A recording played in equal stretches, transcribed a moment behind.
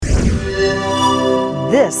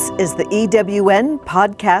This is the EWN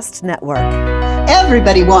Podcast Network.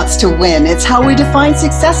 Everybody wants to win. It's how we define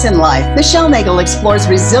success in life. Michelle Nagel explores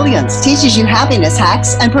resilience, teaches you happiness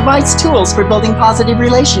hacks, and provides tools for building positive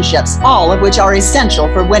relationships, all of which are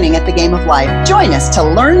essential for winning at the game of life. Join us to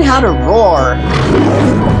learn how to roar.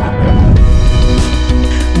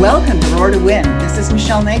 Welcome to Roar to Win. This is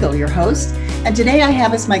Michelle Nagel, your host, and today I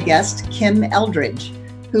have as my guest Kim Eldredge,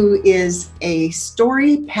 who is a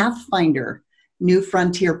story pathfinder, New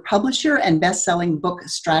Frontier publisher, and best-selling book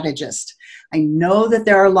strategist. I know that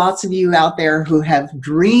there are lots of you out there who have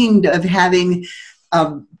dreamed of having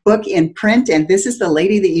a book in print, and this is the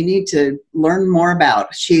lady that you need to learn more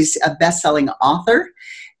about. She's a best-selling author,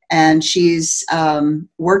 and she's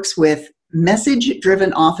works with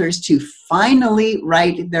message-driven authors to finally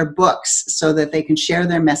write their books so that they can share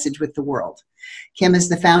their message with the world. Kim is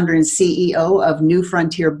the founder and CEO of New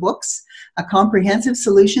Frontier Books, a comprehensive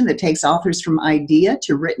solution that takes authors from idea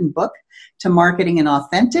to written book to marketing an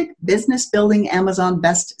authentic, business-building Amazon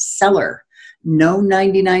bestseller. No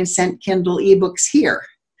 99-cent Kindle ebooks here.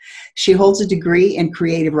 She holds a degree in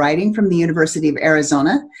creative writing from the University of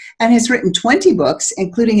Arizona and has written 20 books,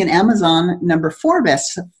 including an Amazon #4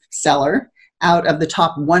 bestseller out of the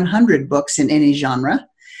top 100 books in any genre.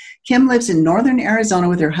 Kim lives in northern Arizona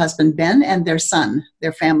with her husband, Ben, and their son.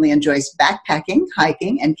 Their family enjoys backpacking,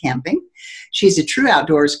 hiking, and camping. She's a true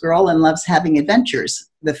outdoors girl and loves having adventures,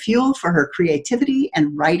 the fuel for her creativity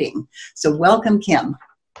and writing. So welcome, Kim.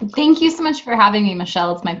 Thank you so much for having me,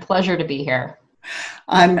 Michelle. It's my pleasure to be here.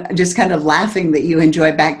 I'm just kind of laughing that you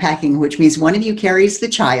enjoy backpacking, which means one of you carries the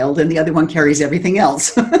child and the other one carries everything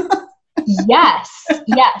else. Yes.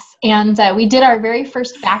 And we did our very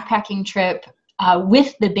first backpacking trip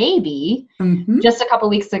with the baby just a couple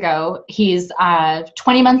weeks ago. He's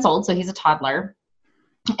 20 months old, so he's a toddler.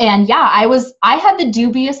 And yeah, I had the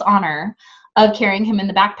dubious honor of carrying him in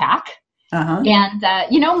the backpack. And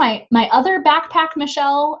my other backpack,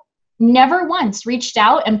 Michelle, never once reached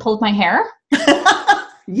out and pulled my hair.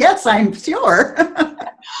 Yes, I'm sure.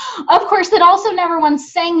 Of course, it also never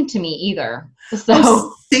once sang to me either.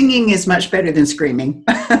 So singing is much better than screaming.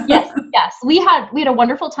 Yes. We had a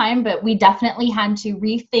wonderful time, but we definitely had to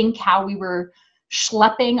rethink how we were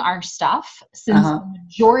schlepping our stuff, since the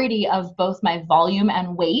majority of both my volume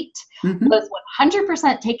and weight was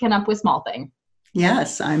 100% taken up with small thing.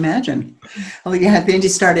 Yes, I imagine. Well, you have then to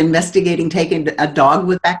start investigating taking a dog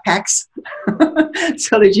with backpacks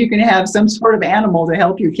so that you can have some sort of animal to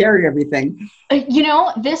help you carry everything.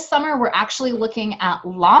 This summer we're actually looking at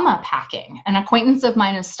llama packing. An acquaintance of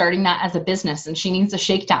mine is starting that as a business, and she needs a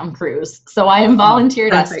shakedown cruise. So I have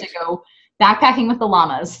volunteered us to go backpacking with the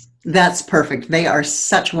llamas. That's perfect. They are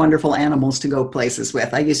such wonderful animals to go places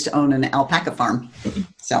with. I used to own an alpaca farm.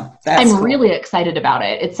 So I'm cool. Really excited about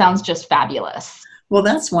it. It sounds just fabulous. Well,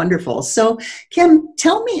 that's wonderful. So Kim,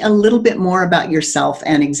 tell me a little bit more about yourself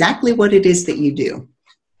and exactly what it is that you do.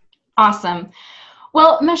 Awesome.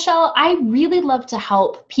 Well, Michelle, I really love to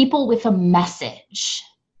help people with a message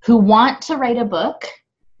who want to write a book,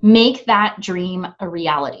 make that dream a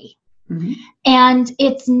reality. And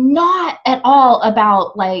it's not at all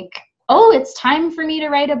about it's time for me to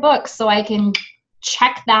write a book so I can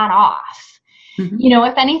check that off.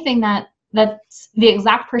 If anything, that's the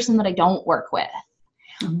exact person that I don't work with.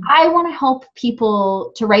 I want to help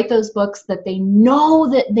people to write those books that they know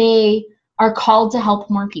that they are called to help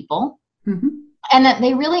more people, and that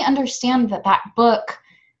they really understand that book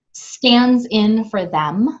stands in for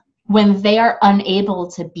them when they are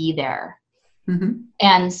unable to be there.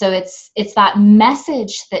 And so it's that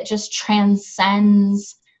message that just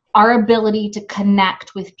transcends our ability to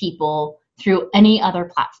connect with people through any other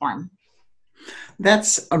platform.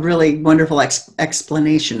 That's a really wonderful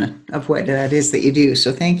explanation of what that is that you do.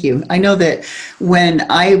 So thank you. I know that when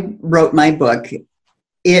I wrote my book,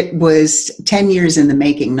 it was 10 years in the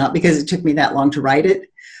making, not because it took me that long to write it,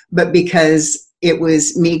 but because it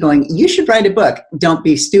was me going, you should write a book. Don't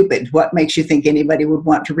be stupid. What makes you think anybody would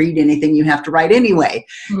want to read anything you have to write anyway?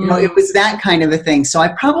 It was that kind of a thing. So I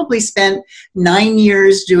probably spent 9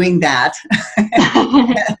 years doing that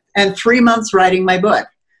and 3 months writing my book.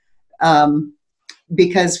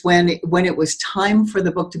 Because when it was time for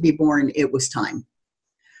the book to be born, it was time.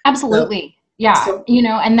 Absolutely.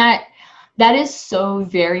 And that is so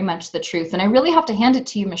very much the truth. And I really have to hand it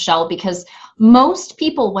to you, Michelle, because most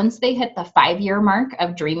people, once they hit the 5-year mark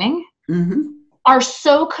of dreaming, are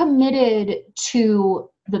so committed to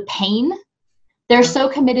the pain. They're so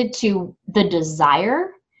committed to the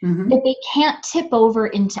desire that they can't tip over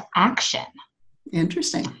into action.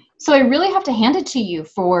 Interesting. So I really have to hand it to you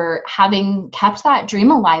for having kept that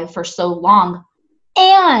dream alive for so long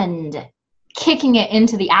and kicking it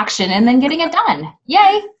into the action and then getting it done.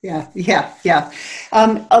 Yay. Yeah.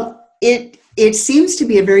 It seems to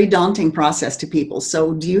be a very daunting process to people.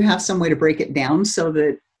 So do you have some way to break it down so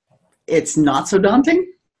that it's not so daunting?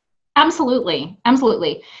 Absolutely.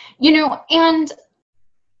 And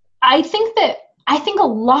I think a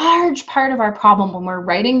large part of our problem when we're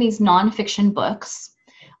writing these nonfiction books,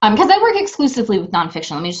 because I work exclusively with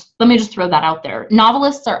nonfiction. Let me just throw that out there.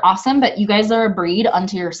 Novelists are awesome, but you guys are a breed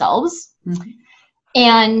unto yourselves. Mm-hmm.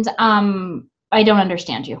 And I don't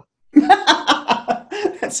understand you.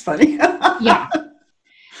 That's funny. Yeah.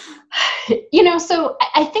 So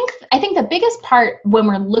I think the biggest part when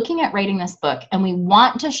we're looking at writing this book and we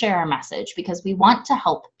want to share our message because we want to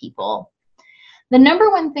help people, the number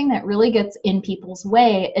one thing that really gets in people's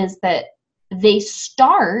way is that they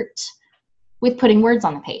start with putting words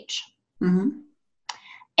on the page. Mm-hmm.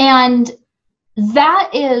 And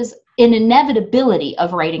that is an inevitability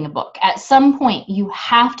of writing a book. At some point, you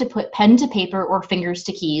have to put pen to paper or fingers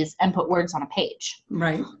to keys and put words on a page.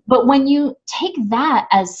 Right. But when you take that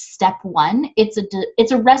as step one, it's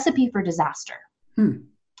a recipe for disaster.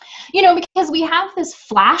 Because we have this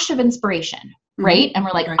flash of inspiration, right? Mm-hmm. And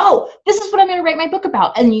we're like, right. Oh, this is what I'm going to write my book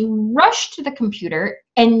about. And you rush to the computer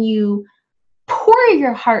and you pour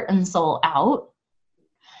your heart and soul out.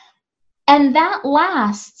 And that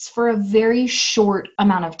lasts for a very short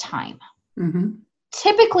amount of time. Mm-hmm.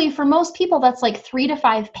 Typically, for most people, that's like 3 to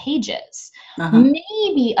 5 pages,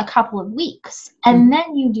 maybe a couple of weeks, and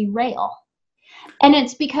then you derail. And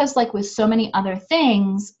it's because, like with so many other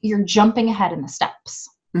things, you're jumping ahead in the steps.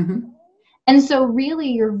 Mm-hmm. And so really,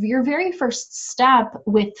 your very first step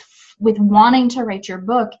with wanting to write your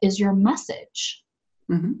book is your message.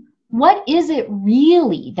 Mm-hmm. What is it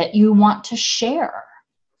really that you want to share?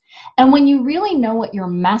 And when you really know what your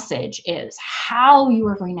message is, how you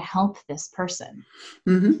are going to help this person,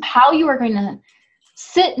 how you are going to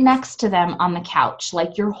sit next to them on the couch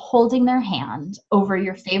like you're holding their hand over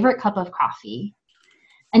your favorite cup of coffee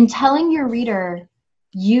and telling your reader,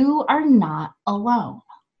 you are not alone.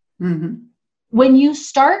 Mm-hmm. When you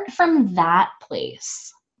start from that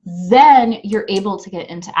place, then you're able to get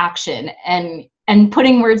into action and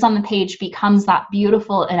putting words on the page becomes that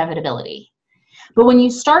beautiful inevitability. But when you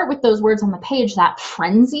start with those words on the page, that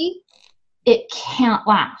frenzy, it can't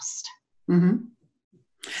last. Mm-hmm.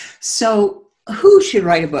 So who should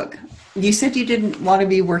write a book? You said you didn't want to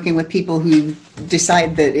be working with people who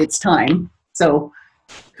decide that it's time. So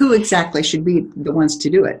who exactly should be the ones to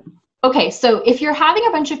do it? Okay, so if you're having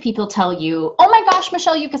a bunch of people tell you, oh my gosh,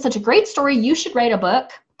 Michelle, you've got such a great story, you should write a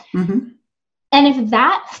book. Mm-hmm. And if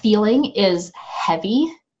that feeling is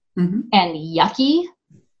heavy and yucky,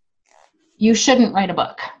 you shouldn't write a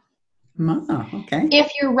book. Oh, okay.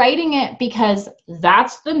 If you're writing it because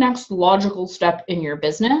that's the next logical step in your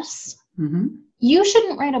business, you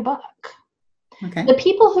shouldn't write a book. Okay. The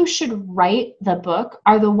people who should write the book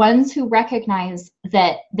are the ones who recognize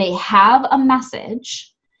that they have a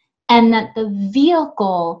message and that the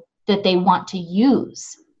vehicle that they want to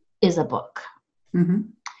use is a book. Mm-hmm.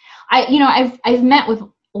 I've met with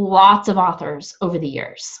lots of authors over the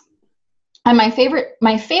years. And my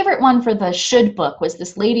favorite one for the should book was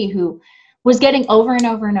this lady who was getting over and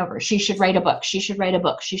over and over, she should write a book, she should write a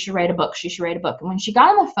book, she should write a book, she should write a book. And when she got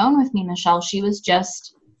on the phone with me, Michelle, she was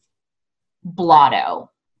just blotto.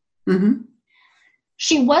 Mm-hmm.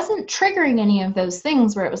 She wasn't triggering any of those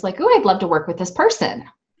things where it was like, oh, I'd love to work with this person.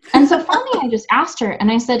 And so finally I just asked her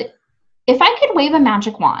and I said, if I could wave a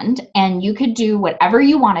magic wand and you could do whatever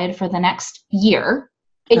you wanted for the next year,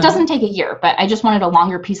 it doesn't take a year, but I just wanted a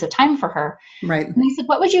longer piece of time for her. Right. And I said,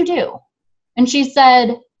 what would you do? And she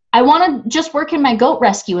said, I want to just work in my goat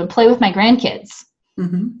rescue and play with my grandkids.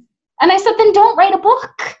 Mm-hmm. And I said, then don't write a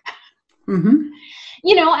book. Mm-hmm.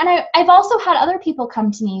 And I've also had other people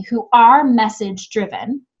come to me who are message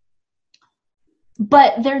driven,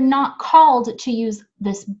 but they're not called to use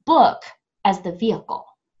this book as the vehicle.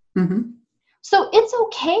 Mm-hmm. So it's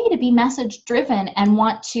okay to be message driven and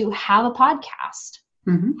want to have a podcast.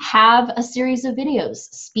 Mm-hmm. Have a series of videos,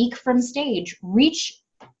 speak from stage,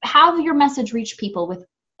 have your message reach people with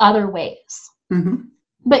other ways. Mm-hmm.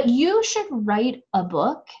 But you should write a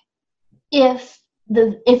book if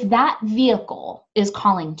that vehicle is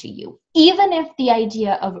calling to you, even if the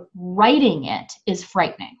idea of writing it is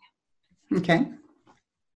frightening. Okay.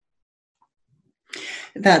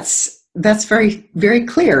 That's very, very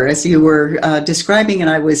clear as you were describing, and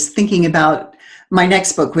I was thinking about my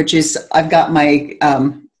next book, which is, I've got my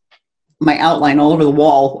outline all over the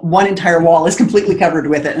wall. One entire wall is completely covered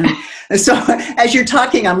with it. And so as you're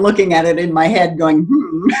talking, I'm looking at it in my head going,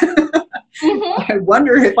 I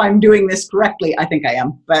wonder if I'm doing this correctly. I think I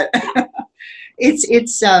am, but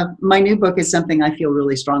It's my new book is something I feel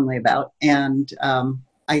really strongly about, and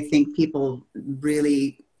I think people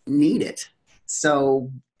really need it.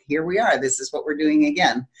 So here we are. This is what we're doing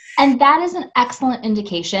again. And that is an excellent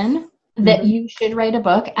indication that you should write a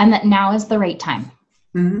book and that now is the right time.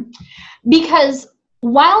 Because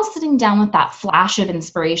while sitting down with that flash of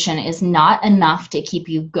inspiration is not enough to keep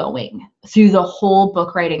you going through the whole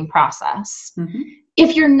book writing process,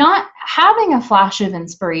 if you're not having a flash of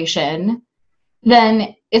inspiration,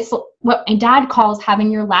 then it's what my dad calls having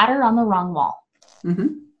your ladder on the wrong wall.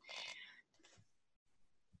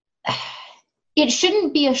 It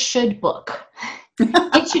shouldn't be a should book.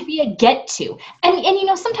 It should be a get to. And you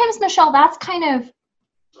know, sometimes, Michelle, it's kind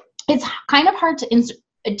of hard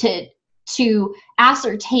to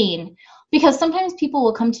ascertain, because sometimes people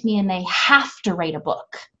will come to me and they have to write a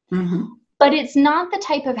book. But it's not the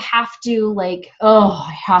type of have to, like, oh,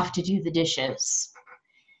 I have to do the dishes.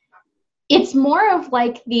 It's more of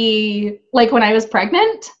like when I was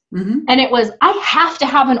pregnant and it was, I have to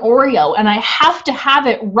have an Oreo and I have to have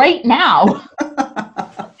it right now.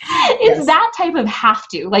 It's that type of have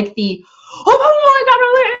to, like the, oh my God,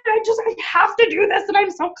 I have to do this and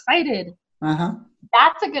I'm so excited.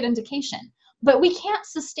 That's a good indication. But we can't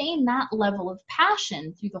sustain that level of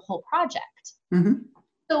passion through the whole project.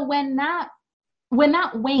 So when that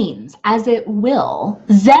wanes, as it will,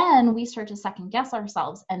 then we start to second guess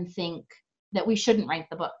ourselves and think that we shouldn't write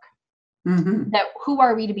the book. That who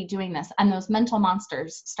are we to be doing this? And those mental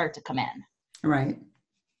monsters start to come in. Right.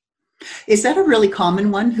 Is that a really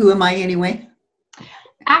common one? Who am I anyway?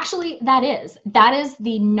 Actually, that is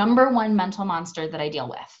the number one mental monster that I deal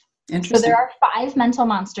with. Interesting. So there are 5 mental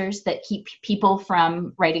monsters that keep people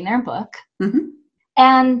from writing their book.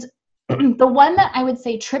 And the one that I would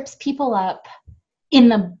say trips people up in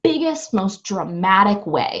the biggest, most dramatic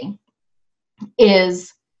way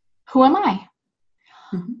is, who am I?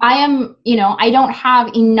 I am, I don't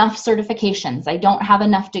have enough certifications. I don't have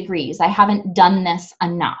enough degrees. I haven't done this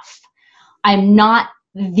enough. I'm not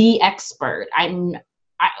the expert.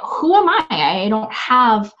 Who am I? I don't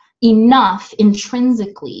have enough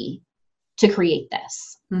intrinsically to create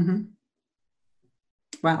this.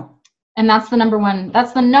 Wow. And that's the number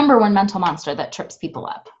one mental monster that trips people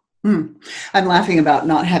up. I'm laughing about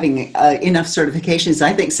not having enough certifications.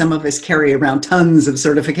 I think some of us carry around tons of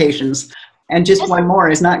certifications, and just one more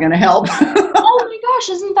is not going to help. Oh my gosh,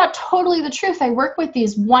 isn't that totally the truth? I work with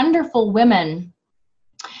these wonderful women,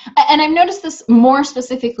 and I've noticed this more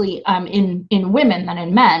specifically in women than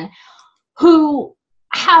in men, who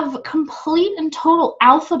have complete and total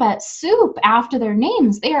alphabet soup after their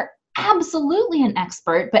names. They are absolutely an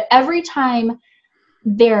expert, but every time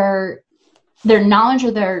their knowledge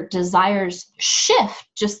or their desires shift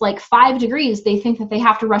just like 5 degrees, they think that they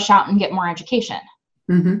have to rush out and get more education.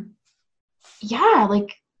 Yeah,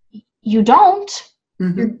 like you don't.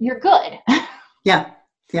 You're good. Yeah.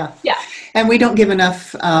 And we don't give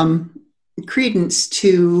enough credence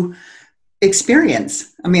to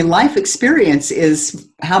experience. I mean, life experience is,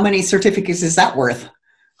 how many certificates is that worth?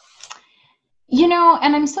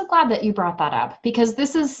 And I'm so glad that you brought that up, because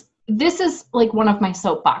this is like one of my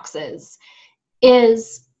soapboxes,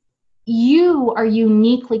 is you are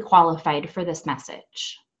uniquely qualified for this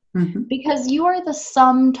message, because you are the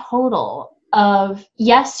sum total of,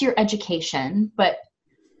 yes, your education, but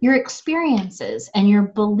your experiences and your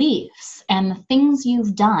beliefs and the things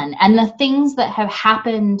you've done and the things that have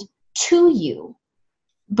happened to you,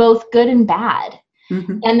 both good and bad,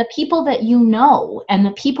 and the people that you know and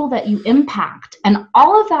the people that you impact. And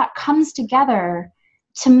all of that comes together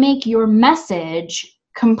to make your message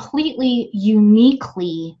completely,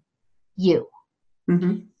 uniquely you.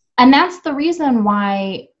 And that's the reason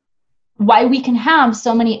why we can have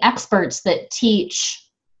so many experts that teach,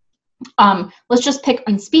 let's just pick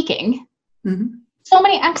on speaking. So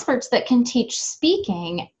many experts that can teach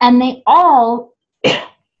speaking, and they all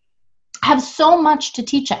have so much to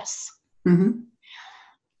teach us.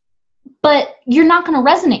 But you're not going to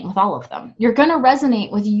resonate with all of them. You're going to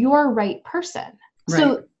resonate with your right person. Right.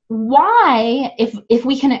 So why, if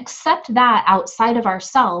we can accept that outside of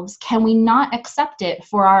ourselves, can we not accept it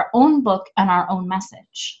for our own book and our own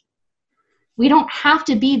message? We don't have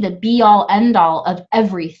to be the be all end all of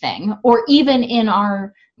everything, or even in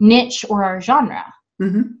our niche or our genre.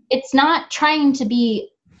 It's not trying to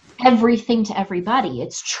be everything to everybody.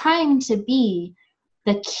 It's trying to be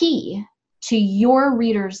the key to your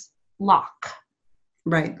reader's lock.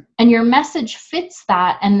 Right. And your message fits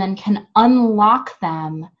that, and then can unlock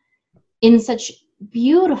them in such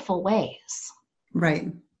beautiful ways.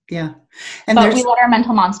 Right. Yeah. But we let our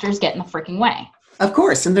mental monsters get in the freaking way. Of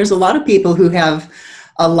course. And there's a lot of people who have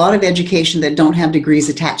a lot of education that don't have degrees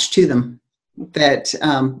attached to them, that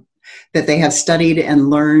they have studied and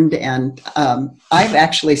learned. And I've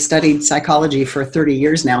actually studied psychology for 30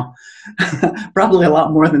 years now, probably a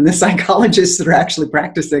lot more than the psychologists that are actually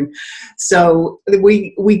practicing. So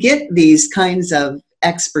we get these kinds of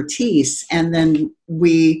expertise, and then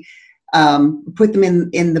we put them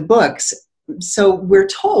in the books. So we're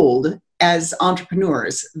told as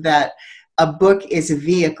entrepreneurs that a book is a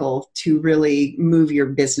vehicle to really move your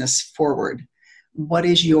business forward. What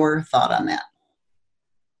is your thought on that?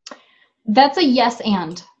 That's a yes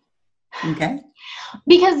and. Okay.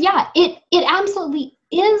 Because it absolutely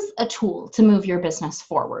is a tool to move your business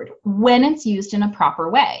forward when it's used in a proper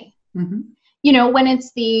way. Mm-hmm. You know, when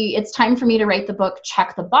it's time for me to write the book,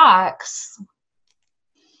 check the box,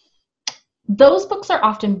 those books are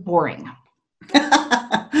often boring.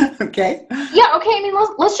 Okay. Yeah. Okay. I mean,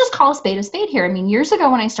 let's just call a spade here. I mean, years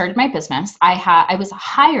ago when I started my business, I was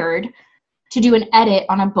hired to do an edit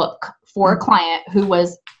on a book for a client who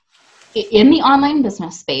was in the online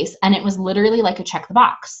business space, and it was literally like a check the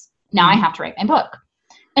box. Now I have to write my book.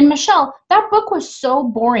 And Michelle, that book was so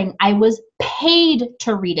boring. I was paid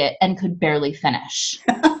to read it and could barely finish.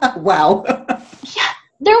 Wow. Yeah.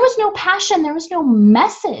 There was no passion. There was no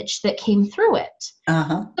message that came through it.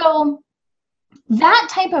 Uh-huh. So that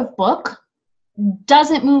type of book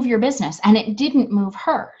doesn't move your business, and it didn't move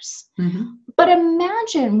hers. Mm-hmm. But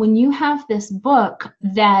imagine when you have this book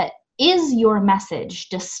that is your message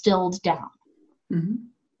distilled down. Mm-hmm.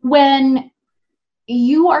 When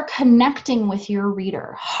you are connecting with your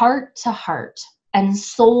reader heart to heart and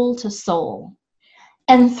soul to soul,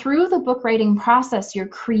 and through the book writing process, you're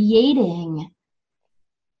creating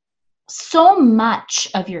so much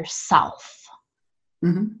of yourself.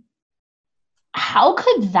 Mm-hmm. How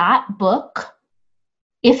could that book,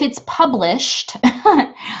 if it's published,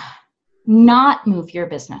 not move your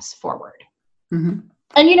business forward? Mm-hmm.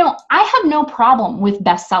 And, you know, I have no problem with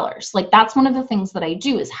bestsellers. Like, that's one of the things that I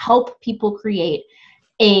do is help people create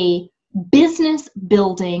a business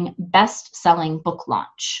building, best-selling book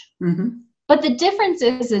launch. Mm-hmm. But the difference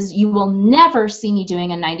is you will never see me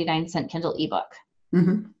doing a 99-cent Kindle ebook.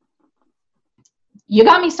 Mm-hmm. You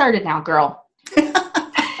got me started now, girl.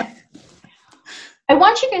 I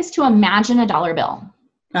want you guys to imagine a dollar bill.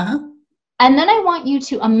 Uh-huh. And then I want you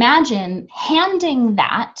to imagine handing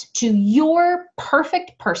that to your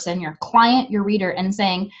perfect person, your client, your reader, and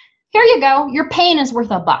saying, here you go, your pain is worth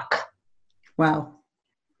 $1. Wow.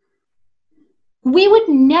 We would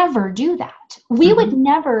never do that. We would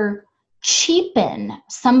never cheapen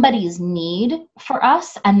somebody's need for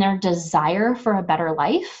us and their desire for a better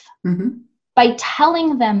life by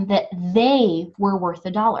telling them that they were worth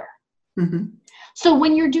 $1. Mm-hmm. So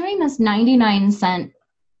when you're doing this 99-cent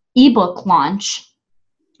ebook launch,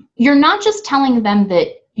 you're not just telling them that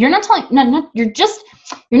you're not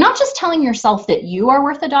just telling yourself that you are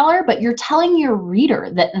worth $1, but you're telling your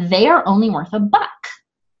reader that they are only worth $1.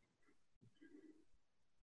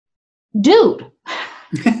 Dude.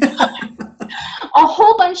 A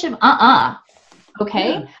whole bunch of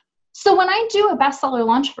okay? Yeah. So when I do a bestseller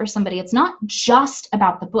launch for somebody, it's not just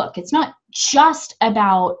about the book. It's not just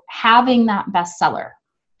about having that bestseller,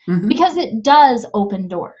 because it does open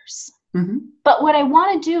doors. But what I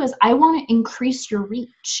want to do is I want to increase your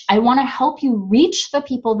reach. I want to help you reach the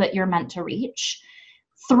people that you're meant to reach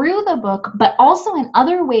through the book, but also in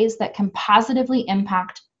other ways that can positively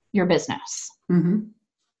impact your business.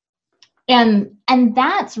 And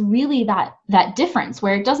that's really that difference,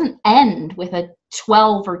 where it doesn't end with a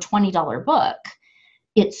 $12 or $20 book.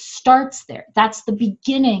 It starts there. That's the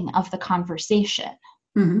beginning of the conversation.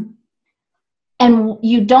 And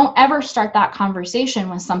you don't ever start that conversation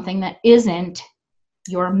with something that isn't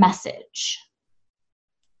your message.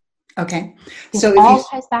 Okay. So it all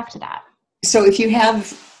ties back to that. So if you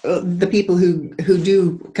have the people who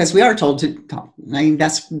do, because we are told to talk, I mean,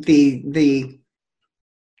 that's the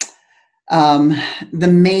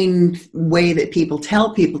main way that people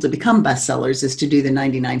tell people to become bestsellers is to do the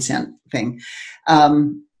 99-cent thing.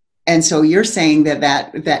 And so you're saying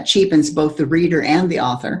that cheapens both the reader and the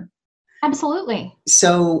author. Absolutely.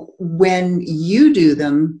 So when you do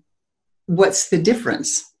them, what's the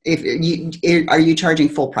difference? Are you charging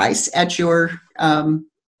full price at your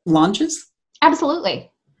launches?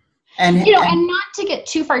 Absolutely. And not to get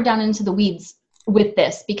too far down into the weeds with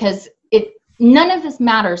this, because none of this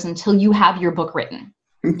matters until you have your book written.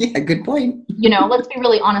 Yeah, good point. Let's be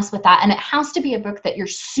really honest with that. And it has to be a book that you're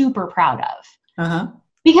super proud of.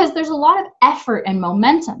 Because there's a lot of effort and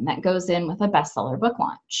momentum that goes in with a bestseller book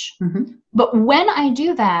launch. But when I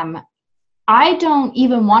do them, I don't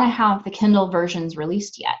even want to have the Kindle versions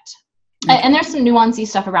released yet. Okay. And there's some nuancy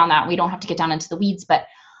stuff around that. We don't have to get down into the weeds, but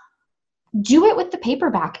do it with the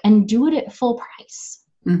paperback and do it at full price.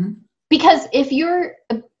 Mm-hmm. Because if you're,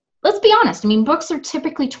 let's be honest, I mean, books are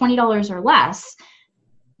typically $20 or less.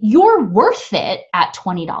 You're worth it at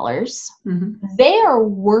 $20. Mm-hmm. They are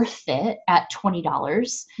worth it at $20.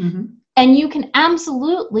 Mm-hmm. And you can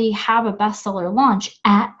absolutely have a bestseller launch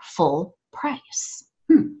at full price.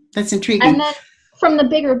 That's intriguing. And then from the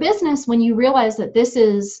bigger business, when you realize that this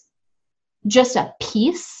is just a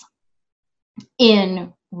piece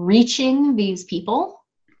in reaching these people,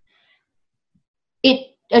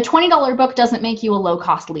 a $20 book doesn't make you a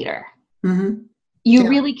low-cost leader. Mm-hmm. You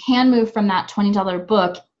really can move from that $20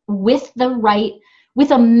 book with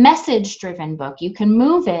a message-driven book. You can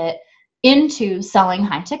move it into selling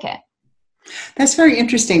high ticket. That's very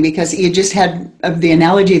interesting, because you just had the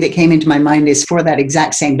analogy that came into my mind is for that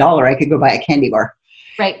exact same dollar, I could go buy a candy bar.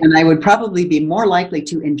 Right. And I would probably be more likely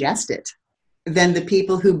to ingest it than the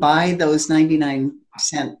people who buy those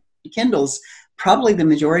 99-cent Kindles. Probably the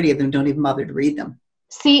majority of them don't even bother to read them.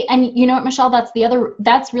 See, and you know what, Michelle,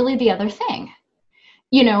 that's really the other thing.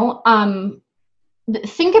 You know,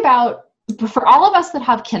 think about, for all of us that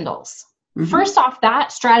have Kindles, mm-hmm. First off,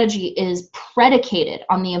 that strategy is predicated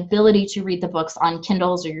on the ability to read the books on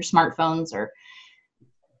Kindles or your smartphones, or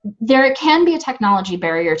there can be a technology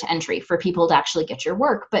barrier to entry for people to actually get your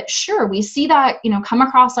work. But sure, we see that, you know, come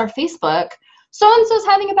across our Facebook, so-and-so's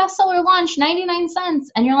having a bestseller launch, 99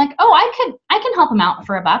 cents. And you're like, oh, I can help them out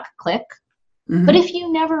for $1, click. Mm-hmm. But if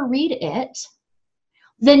you never read it,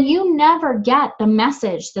 then you never get the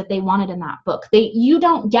message that they wanted in that book. You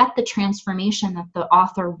don't get the transformation that the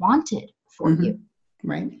author wanted for mm-hmm. you.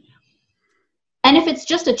 Right. And if it's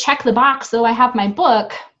just a check the box, so I have my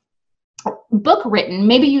book written,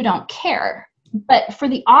 maybe you don't care. But for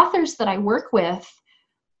the authors that I work with,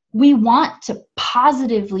 we want to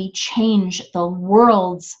positively change the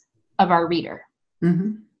worlds of our reader.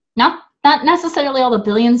 Mm-hmm. Not necessarily all the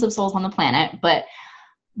billions of souls on the planet, but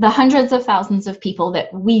the hundreds of thousands of people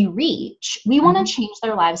that we reach, we mm-hmm. want to change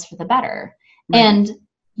their lives for the better. Right. And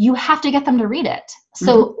you have to get them to read it.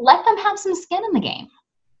 So mm-hmm. let them have some skin in the game.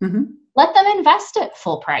 Mm-hmm. Let them invest at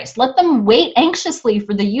full price. Let them wait anxiously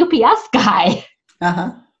for the UPS guy.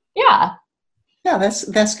 Uh-huh. Yeah. Yeah,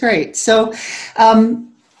 that's great. So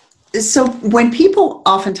when people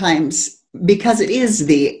oftentimes, because it is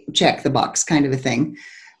the check the box kind of a thing,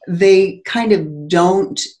 they kind of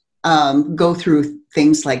don't go through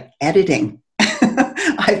things like editing.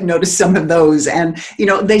 I've noticed some of those, and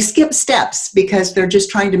they skip steps because they're just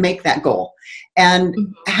trying to make that goal.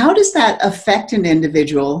 And how does that affect an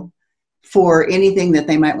individual for anything that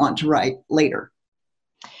they might want to write later?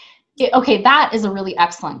 Okay, that is a really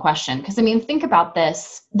excellent question, because think about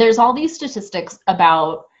this. There's all these statistics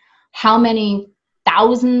about how many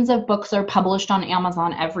thousands of books are published on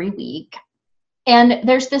Amazon every week. And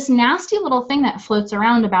there's this nasty little thing that floats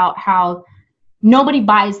around about how nobody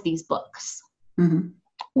buys these books. Mm-hmm.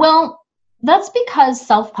 Well, that's because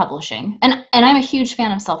self-publishing, and I'm a huge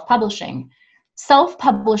fan of self-publishing.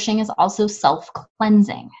 Self-publishing is also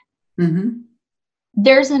self-cleansing. Mm-hmm.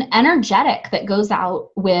 There's an energetic that goes out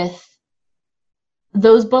with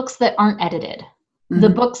those books that aren't edited. Mm-hmm. The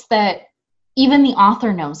books that even the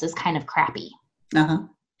author knows is kind of crappy. Uh-huh.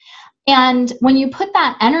 And when you put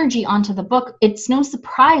that energy onto the book, it's no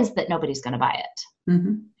surprise that nobody's going to buy it.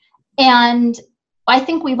 Mm-hmm. And I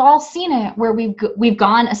think we've all seen it where we've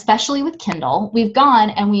gone, especially with Kindle, we've gone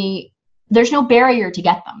and there's no barrier to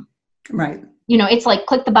get them. Right. It's like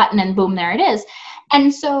click the button and boom, there it is.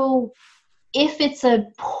 And so if it's a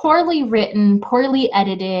poorly written, poorly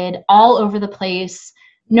edited, all over the place,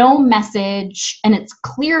 no message, and it's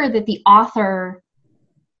clear that the author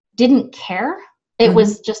didn't care, it mm-hmm.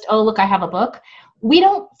 was just, oh, look, I have a book, we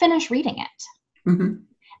don't finish reading it. Mm-hmm.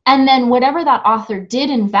 And then whatever that author did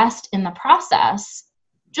invest in the process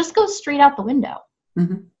just goes straight out the window.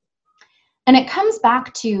 Mm-hmm. And it comes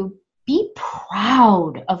back to be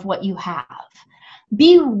proud of what you have.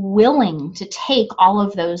 Be willing to take all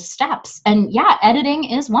of those steps. And yeah, editing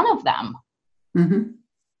is one of them. Mm-hmm.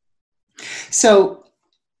 So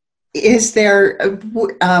is there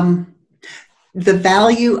the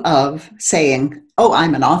value of saying, oh,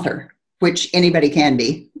 I'm an author, which anybody can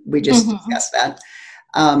be. We just mm-hmm. discussed that.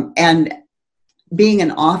 And being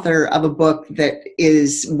an author of a book that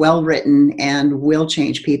is well written and will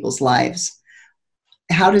change people's lives.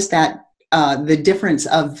 How does that, the difference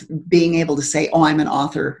of being able to say, oh, I'm an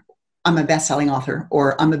author, I'm a best-selling author,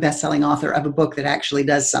 or I'm a best-selling author of a book that actually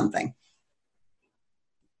does something.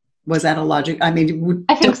 Was that a logic? I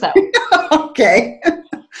think so. Okay.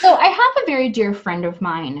 So I have a very dear friend of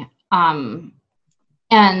mine, and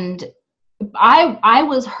I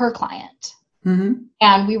was her client. Mm-hmm.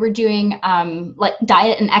 And we were doing like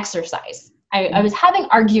diet and exercise. I was having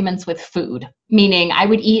arguments with food, meaning I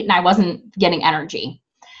would eat and I wasn't getting energy.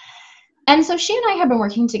 And so she and I had been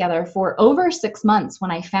working together for over 6 months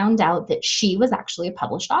when I found out that she was actually a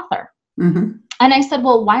published author. Mm-hmm. And I said,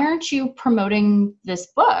 well, why aren't you promoting this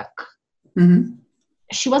book? Mm-hmm.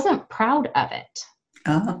 She wasn't proud of it.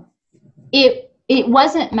 Uh-huh. It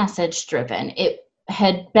wasn't message driven. It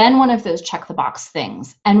had been one of those check the box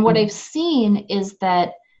things. And what I've seen is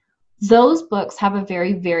that those books have a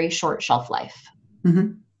very, very short shelf life.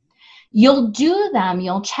 Mm-hmm. You'll do them,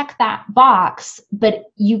 you'll check that box, but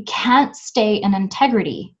you can't stay in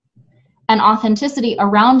integrity and authenticity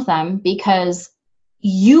around them because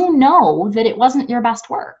you know that it wasn't your best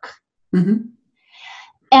work. Mm-hmm.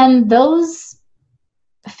 And those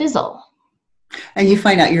fizzle. And you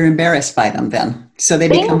find out you're embarrassed by them then. So they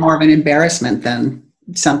become more of an embarrassment than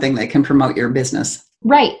something that can promote your business.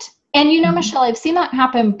 Right. And Michelle, I've seen that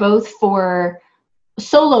happen both for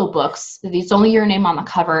solo books, it's only your name on the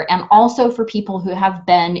cover, and also for people who have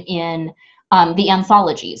been in the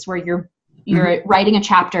anthologies where you're writing a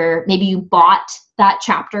chapter, maybe you bought that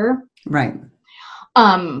chapter. Right.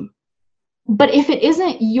 But if it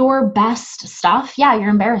isn't your best stuff, yeah, you're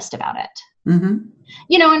embarrassed about it. Mm-hmm.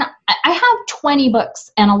 And I have 20 books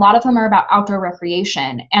and a lot of them are about outdoor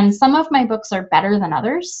recreation. And some of my books are better than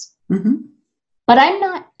others, but I'm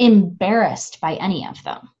not embarrassed by any of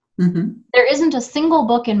them. Mm-hmm. There isn't a single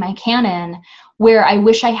book in my canon where I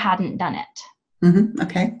wish I hadn't done it. Mm-hmm.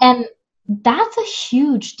 Okay. And that's a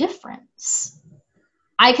huge difference.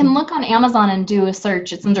 I can look on Amazon and do a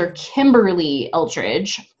search. It's under Kimberly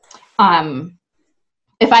Eldredge.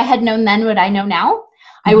 If I had known then what I know now,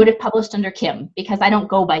 I would have published under Kim because I don't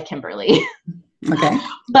go by Kimberly. Okay.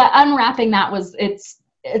 But unwrapping that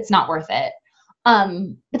it's not worth it.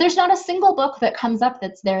 But there's not a single book that comes up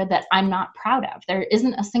that's there that I'm not proud of. There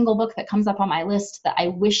isn't a single book that comes up on my list that I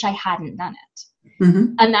wish I hadn't done it.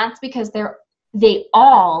 Mm-hmm. And that's because they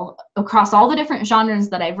all, across all the different genres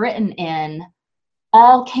that I've written in,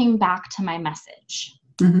 all came back to my message.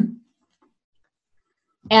 Mm-hmm.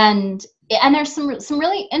 And there's some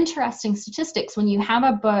really interesting statistics. When you have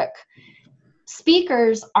a book,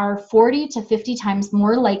 speakers are 40 to 50 times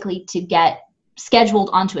more likely to get scheduled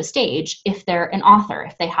onto a stage if they're an author,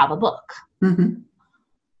 if they have a book. Mm-hmm.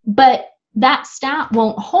 But that stat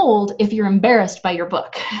won't hold if you're embarrassed by your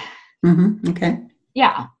book. Mm-hmm. Okay.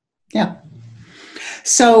 Yeah. Yeah.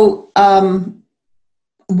 So,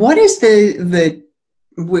 what is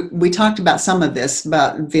we talked about some of this,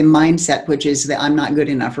 about the mindset, which is that I'm not good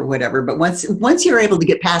enough or whatever. But once you're able to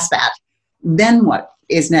get past that, then what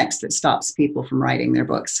is next that stops people from writing their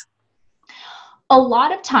books? A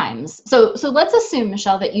lot of times, so let's assume,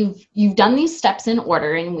 Michelle, that you've done these steps in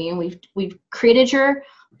order, and we've created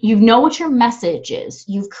you know what your message is.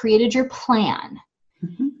 You've created your plan.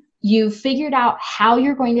 Mm-hmm. You've figured out how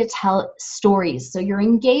you're going to tell stories, so you're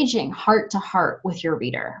engaging heart to heart with your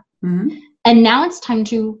reader. Mm-hmm. And now it's time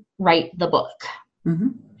to write the book. Mm-hmm.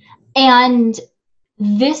 And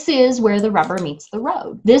this is where the rubber meets the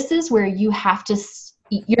road. This is where you have to,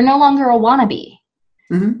 you're no longer a wannabe.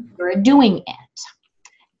 Mm-hmm. You're doing it.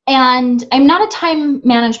 And I'm not a time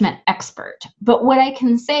management expert, but what I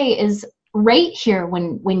can say is right here,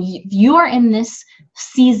 when you are in this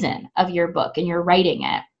season of your book and you're writing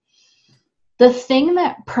it, the thing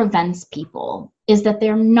that prevents people is that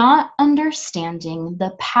they're not understanding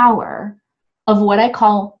the power of what I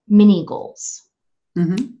call mini goals.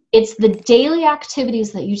 Mm-hmm. It's the daily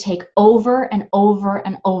activities that you take over and over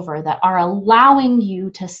and over that are allowing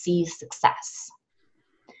you to see success.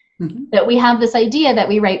 Mm-hmm. That we have this idea that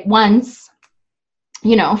we write once,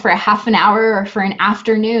 for a half an hour or for an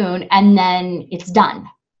afternoon, and then it's done.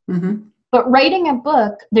 Mm-hmm. But writing a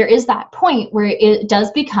book, there is that point where it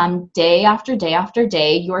does become day after day after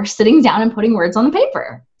day, you're sitting down and putting words on the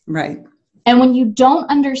paper. Right. And when you don't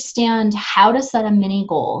understand how to set a mini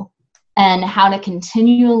goal and how to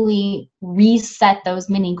continually reset those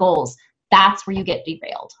mini goals, that's where you get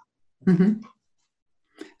derailed. Mm-hmm.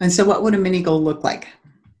 And so what would a mini goal look like?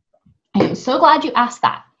 I'm so glad you asked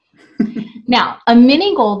that. Now, a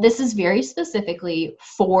mini goal, this is very specifically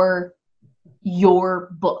for your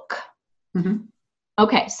book. Mm-hmm.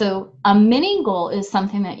 Okay, so a mini goal is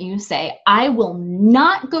something that you say, I will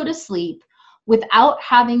not go to sleep without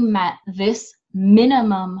having met this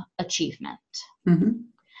minimum achievement. Mm-hmm.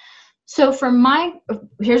 So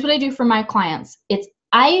here's what I do for my clients. It's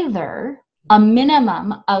either a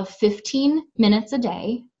minimum of 15 minutes a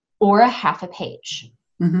day or a half a page.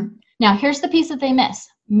 Mm-hmm. Now, here's the piece that they miss.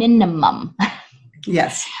 Minimum.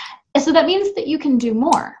 Yes. So that means that you can do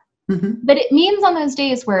more. But it means on those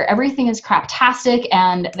days where everything is craptastic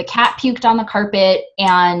and the cat puked on the carpet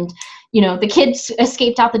and, the kids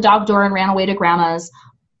escaped out the dog door and ran away to grandma's,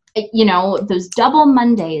 those double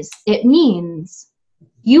Mondays, it means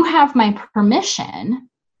you have my permission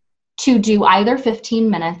to do either 15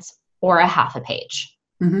 minutes or a half a page.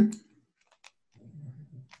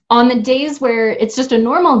 On the days where it's just a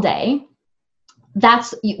normal day,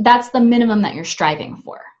 that's the minimum that you're striving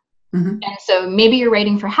for. And so maybe you're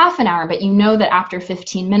writing for half an hour, but you know that after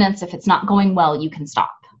 15 minutes, if it's not going well, you can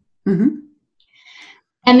stop.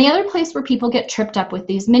 And the other place where people get tripped up with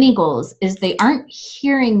these mini goals is they aren't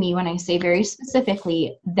hearing me when I say very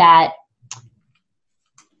specifically that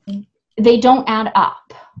they don't add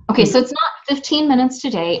up. Okay, so it's not 15 minutes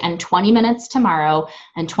today and 20 minutes tomorrow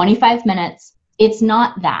and 25 minutes. It's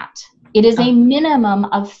not that. It is a minimum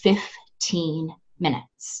of 15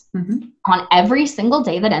 minutes on every single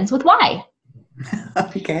day that ends with Y.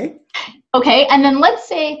 Okay. Okay, and then let's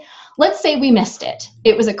say we missed it.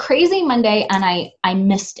 It was a crazy Monday and I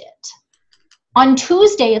missed it. On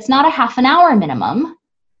Tuesday, it's not a half an hour minimum.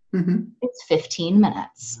 It's 15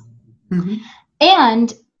 minutes.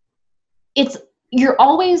 And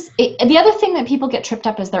the other thing that people get tripped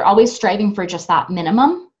up is they're always striving for just that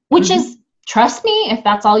minimum, which is, trust me, if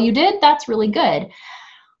that's all you did, that's really good.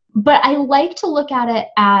 But I like to look at it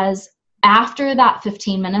as after that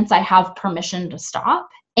 15 minutes, I have permission to stop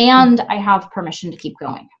and I have permission to keep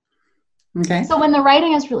going. Okay. So when the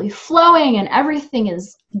writing is really flowing and everything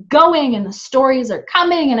is going and the stories are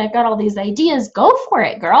coming and I've got all these ideas, go for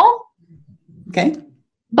it, girl. Okay.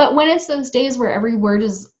 But when it's those days where every word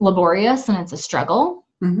is laborious and it's a struggle,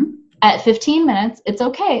 at 15 minutes, it's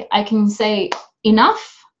okay. I can say,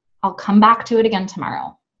 enough, I'll come back to it again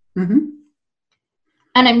tomorrow.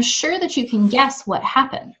 And I'm sure that you can guess what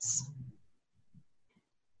happens.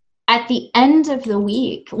 At the end of the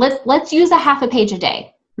week, let's use a half a page a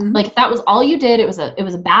day. Like if that was all you did, it was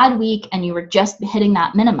a bad week and you were just hitting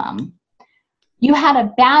that minimum. You had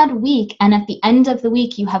a bad week, and at the end of the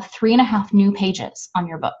week, you have 3.5 new pages on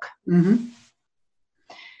your book.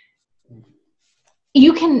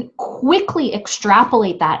 You can quickly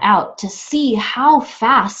extrapolate that out to see how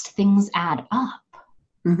fast things add up.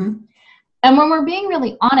 And when we're being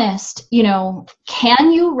really honest,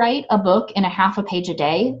 can you write a book in a half a page a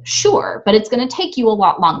day? Sure, but it's going to take you a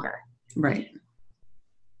lot longer. Right.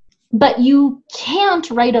 But you can't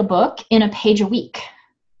write a book in a page a week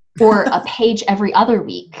or a page every other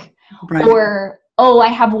week. Right. Or, I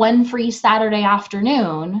have one free Saturday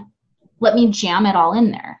afternoon. Let me jam it all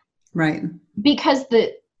in there. Right. Because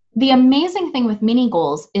the amazing thing with mini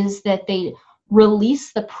goals is that they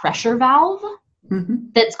release the pressure valve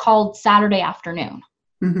that's called Saturday afternoon.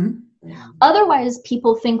 Otherwise,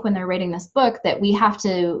 people think when they're writing this book that we have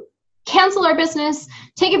to cancel our business,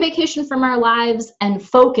 take a vacation from our lives, and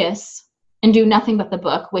focus and do nothing but the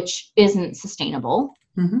book, which isn't sustainable.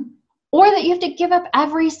 Or that you have to give up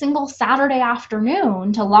every single Saturday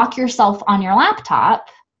afternoon to lock yourself on your laptop.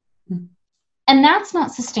 And that's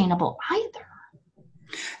not sustainable either.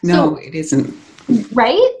 No, it isn't.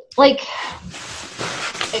 Right? Like,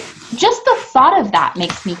 just the thought of that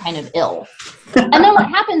makes me kind of ill. And then what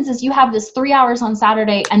happens is you have this 3 hours on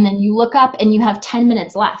Saturday, and then you look up and you have 10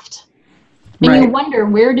 minutes left. And you wonder,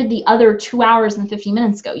 where did the other 2 hours and 50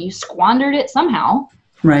 minutes go? You squandered it somehow.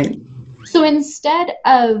 Right. So instead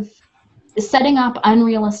of setting up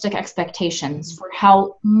unrealistic expectations for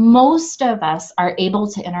how most of us are able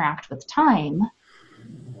to interact with time,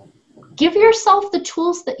 give yourself the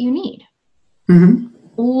tools that you need.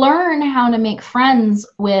 Learn how to make friends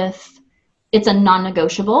with, it's a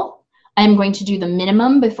non-negotiable. I'm going to do the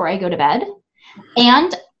minimum before I go to bed.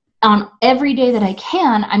 And on every day that I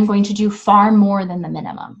can, I'm going to do far more than the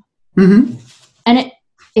minimum. And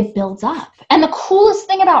it builds up. And the coolest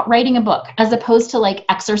thing about writing a book, as opposed to like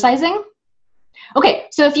exercising. Okay,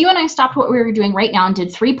 so if you and I stopped what we were doing right now and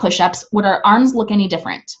did 3 push-ups, would our arms look any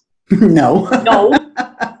different? No.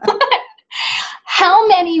 How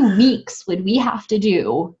many weeks would we have to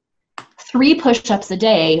do 3 push-ups a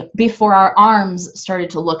day before our arms started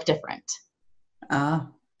to look different?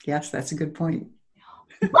 Yes, that's a good point.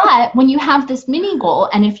 But when you have this mini goal,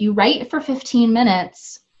 and if you write for 15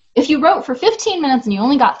 minutes, if you wrote for 15 minutes and you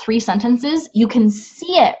only got 3 sentences, you can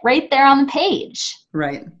see it right there on the page.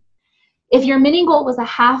 Right. If your mini goal was a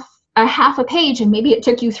half a page and maybe it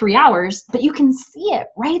took you 3 hours, but you can see it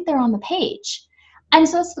right there on the page. And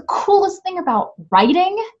so it's the coolest thing about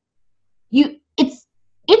writing. It's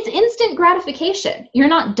instant gratification. You're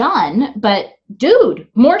not done, but dude,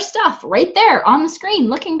 more stuff right there on the screen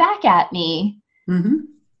looking back at me.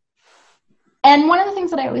 And one of the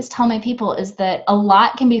things that I always tell my people is that a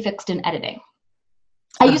lot can be fixed in editing.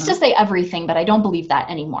 I used to say everything, but I don't believe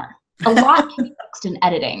that anymore. A lot can be fixed in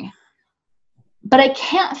editing. But I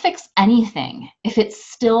can't fix anything if it's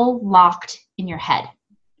still locked in your head.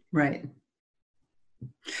 Right.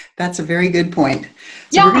 That's a very good point.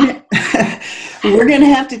 So Yeah. we're going to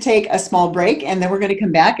have to take a small break, and then we're going to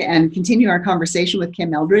come back and continue our conversation with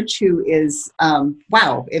Kim Eldredge, who is,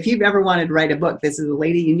 wow, if you've ever wanted to write a book, this is a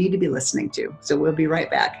lady you need to be listening to. So we'll be right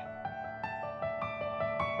back.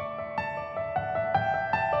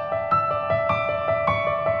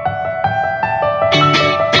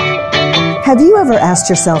 Have you ever asked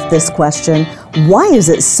yourself this question? Why is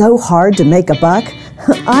it so hard to make a buck?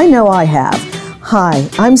 I know I have. Hi,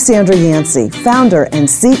 I'm Sandra Yancey, founder and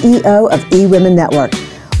CEO of eWomen Network.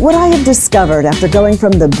 What I have discovered after going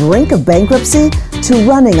from the brink of bankruptcy to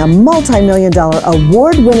running a multi-million-dollar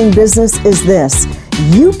award-winning business is this: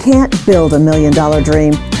 you can't build $1 million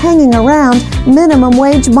dream hanging around minimum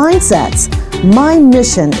wage mindsets. My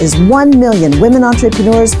mission is 1 million women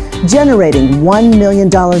entrepreneurs generating $1 million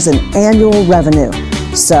in annual revenue.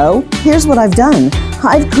 So here's what I've done.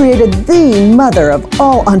 I've created the mother of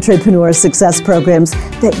all entrepreneur success programs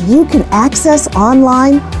that you can access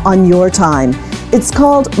online on your time. It's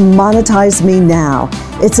called Monetize Me Now.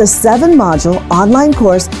 It's a 7-module online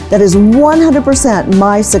course that is 100%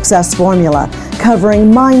 my success formula,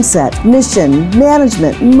 covering mindset, mission,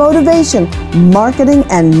 management, motivation, marketing,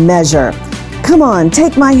 and measure. Come on,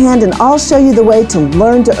 take my hand and I'll show you the way to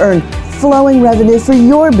learn to earn flowing revenue for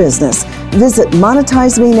your business. Visit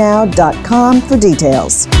monetizemenow.com for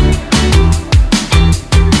details.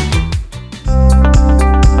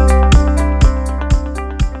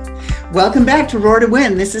 Welcome back to Roar to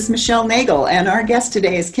Win. This is Michelle Nagel, and our guest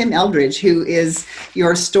today is Kim Eldredge, who is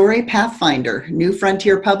your story Pathfinder, new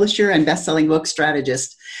frontier publisher and best-selling book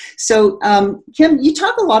strategist. So, Kim, you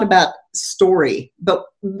talk a lot about story, but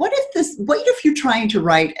what if you're trying to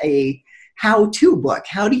write a how-to book?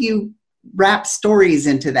 How do you wrap stories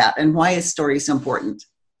into that, and why is story so important?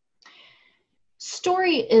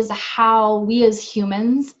 Story is how we as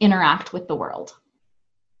humans interact with the world.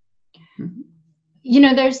 Mm-hmm. You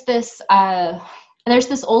know, there's this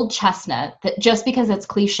old chestnut that just because it's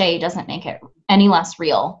cliche doesn't make it any less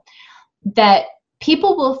real, that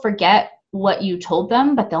people will forget what you told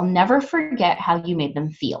them, but they'll never forget how you made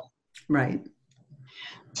them feel. Right.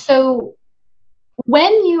 So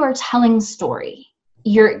when you are telling story,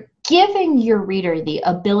 you're giving your reader the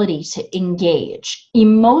ability to engage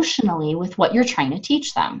emotionally with what you're trying to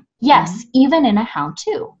teach them. Yes, mm-hmm. Even in a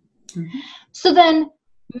how-to. Mm-hmm. So then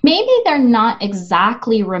maybe they're not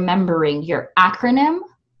exactly remembering your acronym,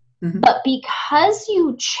 mm-hmm. but because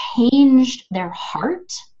you changed their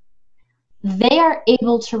heart, they are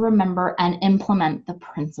able to remember and implement the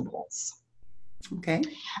principles. Okay.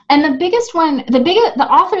 And the biggest one, the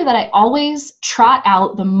author that I always trot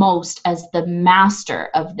out the most as the master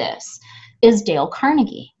of this is Dale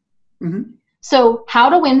Carnegie. Mm-hmm. So, How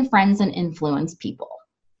to Win Friends and Influence People.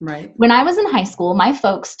 Right. When I was in high school, my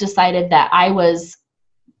folks decided that I was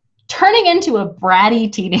turning into a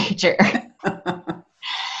bratty teenager.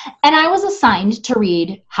 And I was assigned to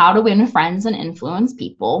read How to Win Friends and Influence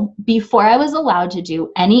People before I was allowed to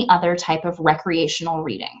do any other type of recreational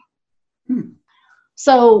reading.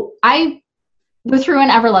 So I threw an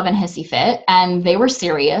ever-loving hissy fit, and they were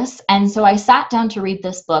serious. And so I sat down to read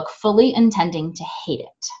this book, fully intending to hate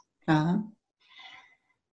it. Uh-huh.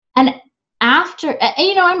 And after,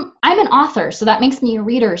 you know, I'm an author, so that makes me a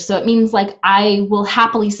reader. So it means like I will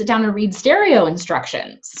happily sit down and read stereo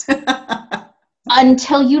instructions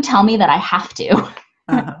until you tell me that I have to.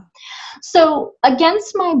 Uh-huh. So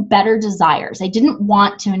against my better desires, I didn't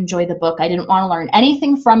want to enjoy the book. I didn't want to learn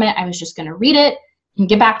anything from it. I was just going to read it and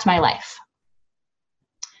get back to my life.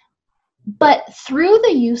 But through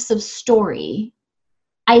the use of story,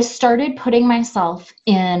 I started putting myself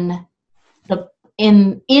into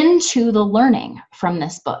the learning from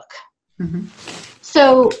this book. Mm-hmm.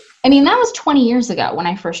 So, I mean, that was 20 years ago when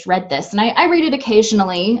I first read this, and I read it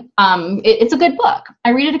occasionally. It's a good book.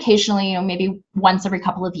 I read it occasionally, you know, maybe once every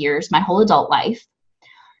couple of years, my whole adult life.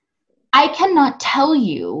 I cannot tell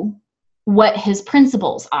you what his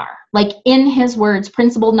principles are. Like in his words,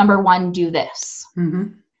 principle number 1, do this.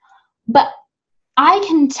 Mm-hmm. But I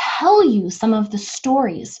can tell you some of the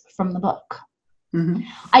stories from the book. Mm-hmm.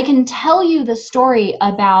 I can tell you the story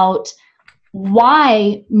about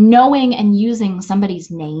why knowing and using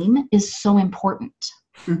somebody's name is so important.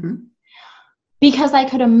 Mm-hmm. Because I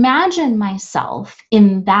could imagine myself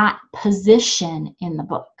in that position in the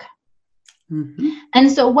book. Mm-hmm.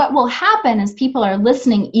 And so what will happen is people are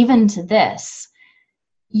listening even to this.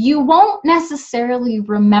 you won't necessarily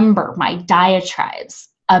remember my diatribes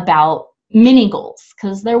about mini goals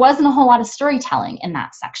because there wasn't a whole lot of storytelling in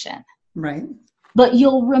that section. Right. But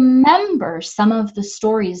you'll remember some of the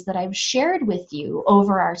stories that I've shared with you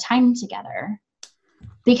over our time together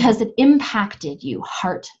because it impacted you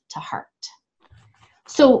heart to heart.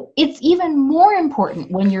 So it's even more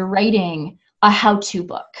important when you're writing a how-to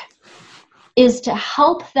book is to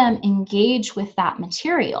help them engage with that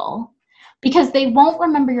material because they won't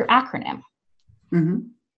remember your acronym. Mm-hmm.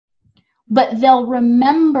 But they'll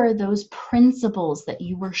remember those principles that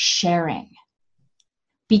you were sharing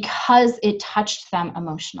because it touched them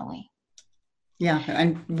emotionally. Yeah,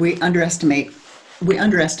 and we underestimate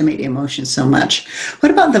emotions so much.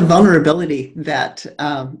 What about the vulnerability that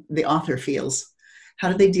the author feels?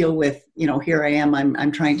 How do they deal with, here I am,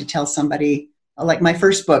 I'm trying to tell somebody, like my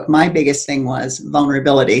first book, my biggest thing was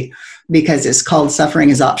vulnerability because it's called Suffering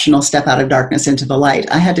is Optional, Step Out of Darkness into the Light.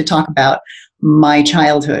 I had to talk about my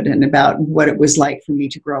childhood and about what it was like for me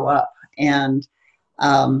to grow up. And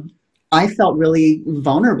I felt really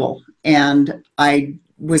vulnerable and I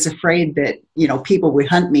was afraid that, people would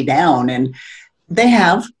hunt me down, and they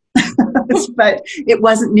have, but it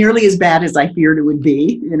wasn't nearly as bad as I feared it would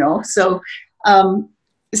be, So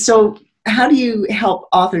how do you help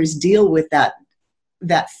authors deal with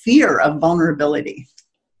that fear of vulnerability?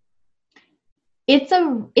 It's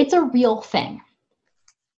a real thing.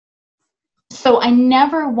 So I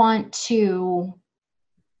never want to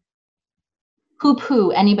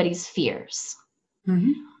poo-poo anybody's fears.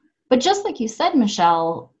 Mm-hmm. But just like you said,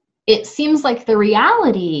 Michelle, it seems like the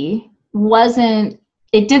reality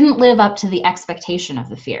didn't live up to the expectation of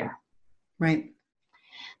the fear. Right.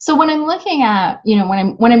 So when I'm looking at,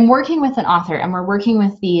 when I'm working with an author and we're working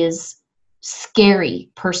with these scary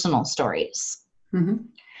personal stories, mm-hmm.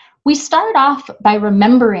 we start off by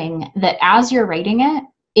remembering that as you're writing it,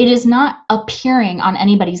 it is not appearing on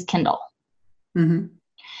anybody's Kindle. Mm-hmm.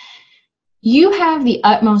 You have the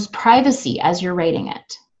utmost privacy as you're writing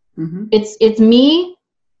it. Mm-hmm. It's me,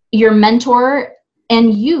 your mentor,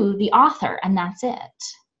 and you, the author, and that's it.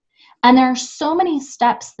 And there are so many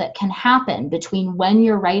steps that can happen between when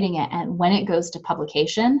you're writing it and when it goes to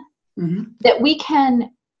publication mm-hmm. that we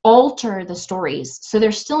can alter the stories so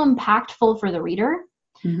they're still impactful for the reader,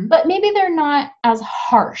 mm-hmm. but maybe they're not as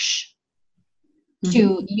harsh mm-hmm.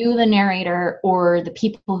 to you, the narrator, or the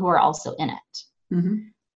people who are also in it. Mm-hmm.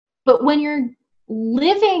 But when you're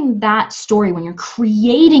living that story, when you're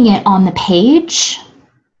creating it on the page,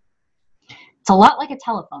 it's a lot like a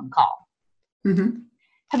telephone call. Mm-hmm.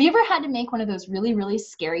 Have you ever had to make one of those really, really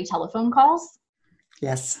scary telephone calls?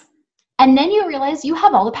 Yes. And then you realize you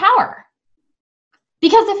have all the power.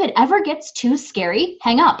 Because if it ever gets too scary,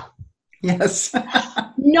 hang up. Yes.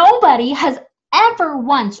 Nobody has ever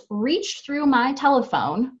once reached through my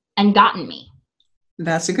telephone and gotten me.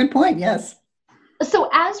 That's a good point. Yes. So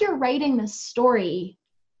as you're writing this story,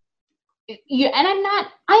 I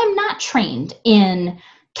am not trained in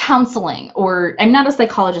counseling, or I'm not a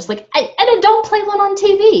psychologist, and I don't play one on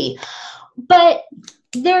TV, but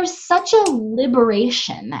there's such a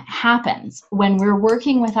liberation that happens when we're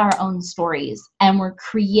working with our own stories and we're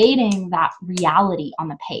creating that reality on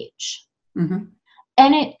the page. Mm-hmm.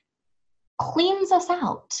 And it cleans us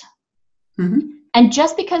out. Mm-hmm. And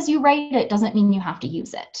just because you write it doesn't mean you have to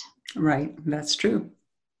use it. Right. That's true.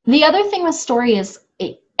 The other thing with story is,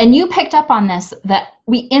 and you picked up on this, that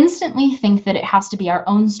we instantly think that it has to be our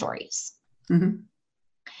own stories. Mm-hmm.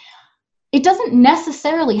 It doesn't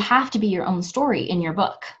necessarily have to be your own story in your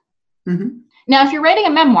book. Mm-hmm. Now, if you're writing a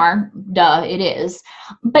memoir, duh, it is.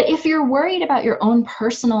 But if you're worried about your own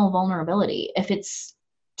personal vulnerability, if it's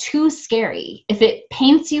too scary, if it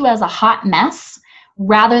paints you as a hot mess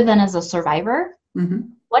rather than as a survivor, mm-hmm.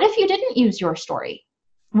 what if you didn't use your story?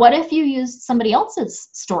 What if you used somebody else's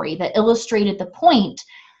story that illustrated the point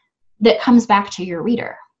that comes back to your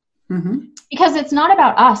reader? Mm-hmm. Because it's not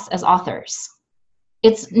about us as authors.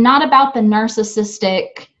 It's not about the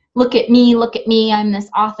narcissistic, look at me, I'm this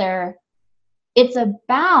author. It's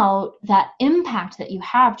about that impact that you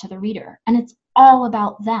have to the reader, and it's all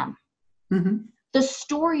about them. Mm-hmm. The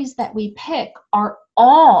stories that we pick are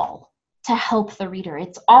all to help the reader.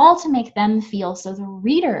 It's all to make them feel so the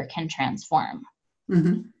reader can transform.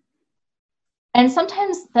 Mm-hmm. And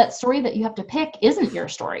sometimes that story that you have to pick isn't your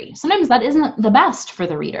story. Sometimes that isn't the best for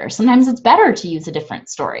the reader. Sometimes it's better to use a different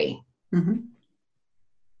story. Mm-hmm.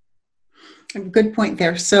 Good point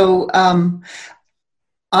there. So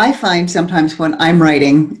I find sometimes when I'm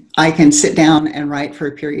writing, I can sit down and write for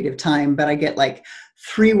a period of time, but I get like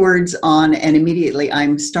 3 words on and immediately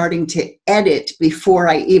I'm starting to edit before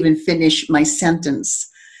I even finish my sentence.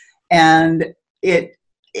 And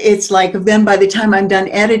it's like then by the time I'm done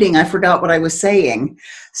editing, I forgot what I was saying.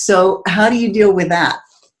 So how do you deal with that?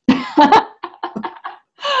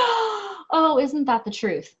 Oh, isn't that the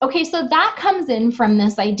truth? Okay, so that comes in from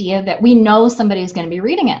this idea that we know somebody's going to be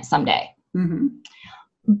reading it someday. Mm-hmm.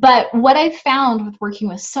 But what I've found with working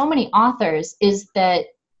with so many authors is that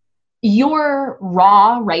your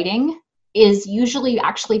raw writing is usually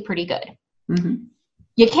actually pretty good. Mm-hmm.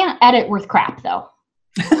 You can't edit worth crap, though.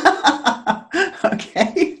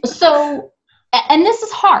 Okay. So, and this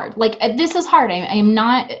is hard. Like, this is hard. I'm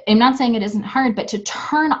not saying it isn't hard, but to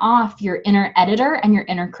turn off your inner editor and your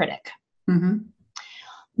inner critic. Mm-hmm.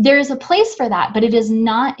 There is a place for that, but it is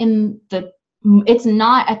not it's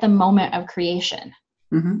not at the moment of creation.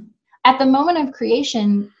 Mm-hmm. At the moment of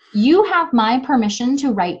creation, you have my permission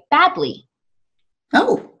to write badly.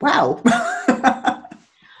 Oh, wow.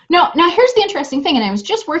 Now here's the interesting thing, and I was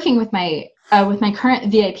just working with my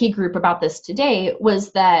current VIP group about this today,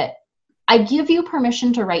 was that I give you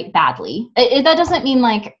permission to write badly. That doesn't mean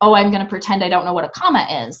like, oh, I'm going to pretend I don't know what a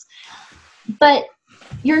comma is, but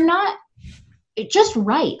you're not, just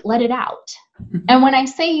write, let it out. Mm-hmm. And when I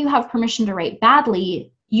say you have permission to write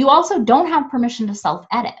badly, you also don't have permission to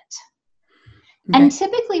self-edit. Okay. And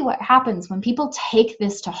typically what happens when people take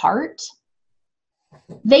this to heart,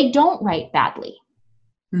 they don't write badly.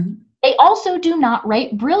 Mm-hmm. They also do not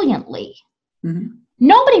write brilliantly. Mm-hmm.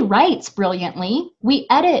 Nobody writes brilliantly. We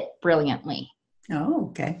edit brilliantly. Oh,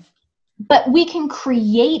 okay. But we can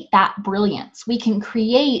create that brilliance. We can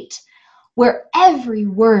create where every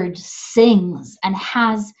word sings and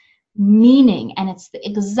has meaning, and it's the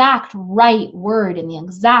exact right word in the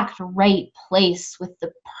exact right place with the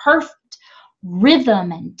perfect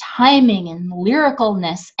rhythm and timing and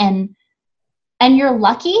lyricalness. And you're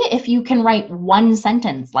lucky if you can write one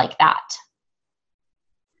sentence like that.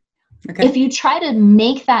 Okay. If you try to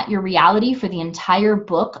make that your reality for the entire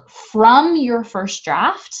book from your first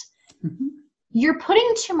draft, mm-hmm. you're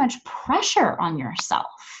putting too much pressure on yourself.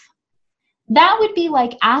 That would be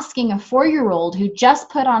like asking a 4-year-old who just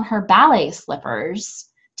put on her ballet slippers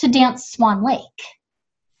to dance Swan Lake.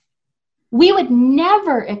 We would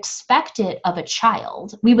never expect it of a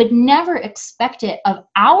child. We would never expect it of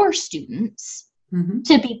our students mm-hmm.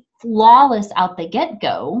 to be flawless out the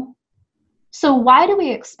get-go. So why do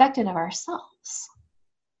we expect it of ourselves?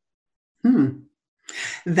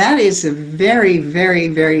 That is a very, very,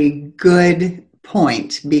 very good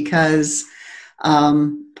point, because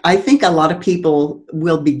I think a lot of people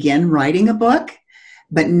will begin writing a book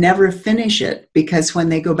but never finish it, because when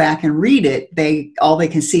they go back and read it, all they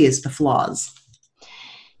can see is the flaws.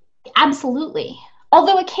 Absolutely.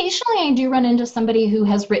 Although occasionally I do run into somebody who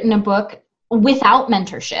has written a book without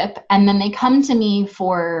mentorship, and then they come to me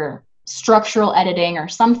for structural editing or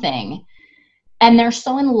something, and they're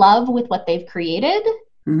so in love with what they've created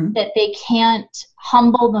mm-hmm. that they can't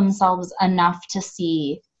humble themselves enough to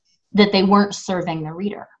see that they weren't serving the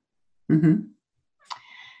reader. Mm-hmm.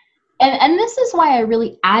 And this is why I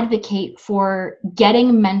really advocate for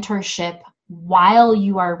getting mentorship while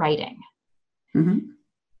you are writing. Mm-hmm.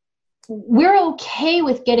 We're okay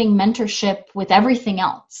with getting mentorship with everything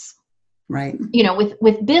else. Right. You know,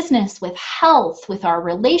 with business, with health, with our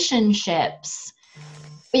relationships.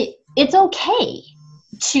 It's okay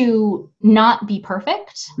to not be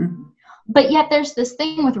perfect. Mm-hmm. But yet there's this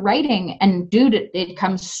thing with writing, and dude, it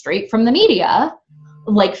comes straight from the media,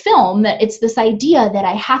 like film, that it's this idea that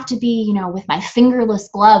I have to be, you know, with my fingerless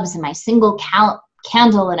gloves and my single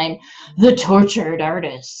candle, and I'm the tortured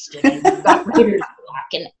artist, and I've got writer's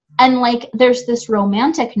block, and like there's this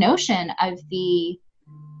romantic notion of the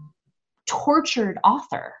tortured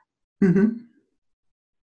author. Mm-hmm.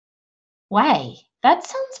 Why? That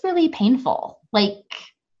sounds really painful. Like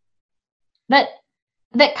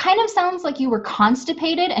that kind of sounds like you were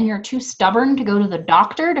constipated and you're too stubborn to go to the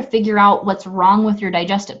doctor to figure out what's wrong with your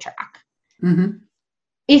digestive tract. Mm-hmm.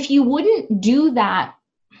 If you wouldn't do that,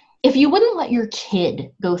 if you wouldn't let your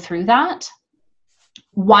kid go through that,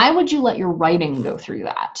 why would you let your writing go through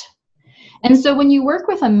that? And so when you work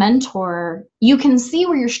with a mentor, you can see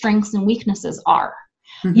where your strengths and weaknesses are.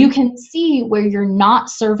 Mm-hmm. You can see where you're not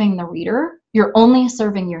serving the reader, you're only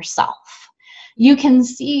serving yourself. You can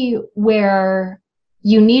see where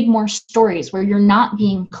you need more stories, where you're not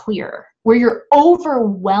being clear, where you're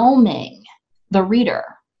overwhelming the reader.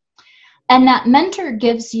 And that mentor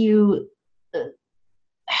gives you,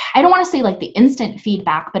 I don't want to say like the instant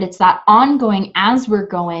feedback, but it's that ongoing, as we're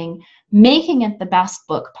going, making it the best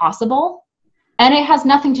book possible. And it has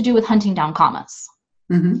nothing to do with hunting down commas.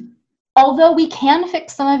 Mm-hmm. Although we can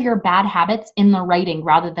fix some of your bad habits in the writing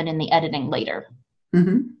rather than in the editing later.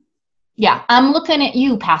 Mm-hmm. Yeah, I'm looking at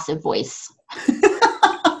you, passive voice.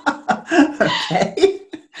 Okay.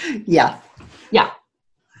 Yeah. Yeah.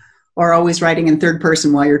 Or always writing in third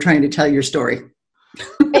person while you're trying to tell your story.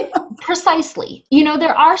 Precisely.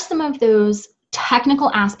 There are some of those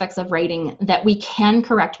technical aspects of writing that we can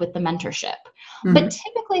correct with the mentorship. Mm-hmm. But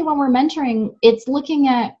typically when we're mentoring, it's looking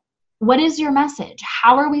at what is your message?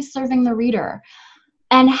 How are we serving the reader?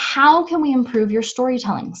 And how can we improve your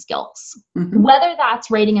storytelling skills? Mm-hmm. Whether that's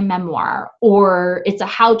writing a memoir, or it's a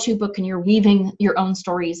how-to book and you're weaving your own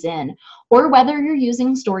stories in, or whether you're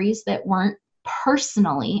using stories that weren't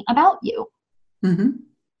personally about you. Mm-hmm.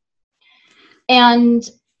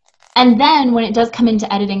 And then when it does come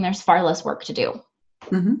into editing, there's far less work to do.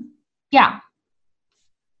 Mm-hmm. Yeah.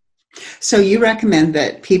 So you recommend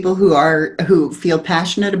that people who feel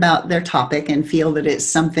passionate about their topic and feel that it's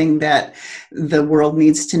something that the world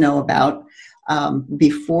needs to know about,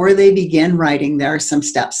 before they begin writing, there are some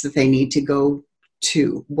steps that they need to go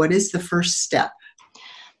to. What is the first step?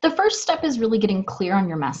 The first step is really getting clear on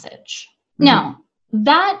your message. Mm-hmm. Now,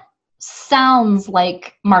 that sounds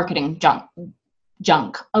like marketing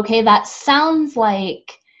junk. Okay, that sounds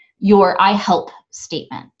like your I help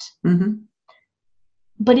statement. Mm-hmm.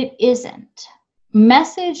 But it isn't.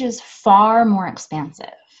 Message is far more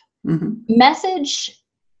expansive. Mm-hmm. Message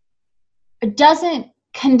doesn't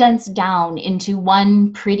condense down into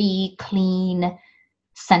one pretty clean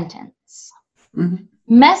sentence. Mm-hmm.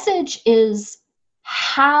 Message is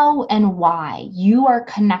how and why you are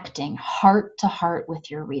connecting heart to heart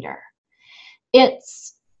with your reader.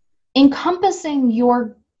 It's encompassing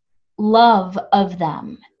your love of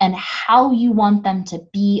them and how you want them to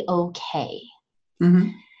be okay. Mm-hmm.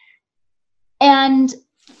 And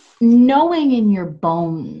knowing in your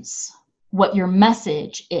bones what your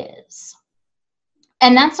message is.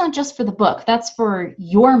 And that's not just for the book. That's for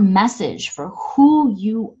your message, for who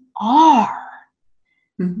you are.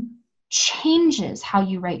 Mm-hmm. Changes how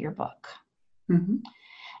you write your book. Mm-hmm.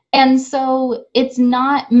 And so it's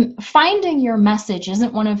not, finding your message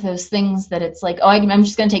isn't one of those things that it's like, oh, I'm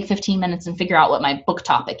just going to take 15 minutes and figure out what my book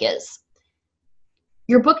topic is.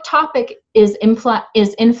 Your book topic is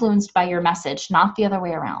influenced by your message, not the other way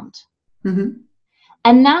around. Mm-hmm.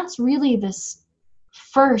 And that's really this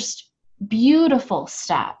first beautiful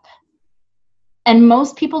step. And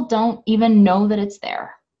most people don't even know that it's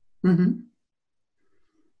there. Mm-hmm.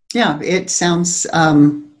 Yeah, it sounds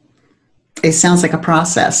like a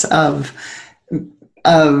process of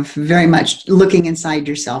very much looking inside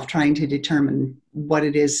yourself, trying to determine what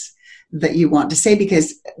it is that you want to say,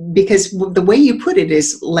 because the way you put it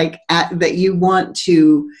is like that you want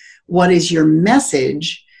to, what is your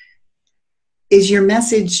message? Is your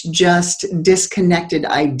message just disconnected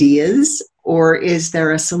ideas, or is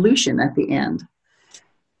there a solution at the end?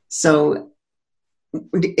 So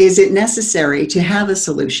is it necessary to have a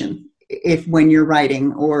solution when you're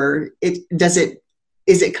writing, or is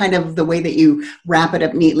it kind of the way that you wrap it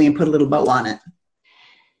up neatly and put a little bow on it?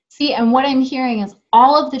 See, and what I'm hearing is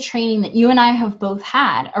all of the training that you and I have both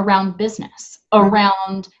had around business,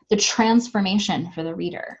 around the transformation for the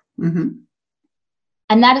reader. Mm-hmm.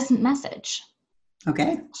 And that isn't message.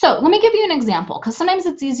 Okay. So let me give you an example, because sometimes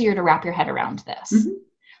it's easier to wrap your head around this. Mm-hmm.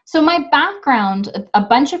 So my background, a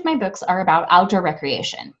bunch of my books are about outdoor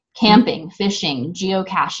recreation, camping, mm-hmm. fishing,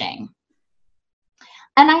 geocaching.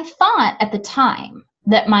 And I thought at the time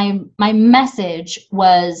that my message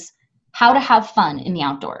was how to have fun in the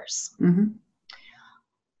outdoors. Mm-hmm.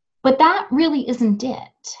 But that really isn't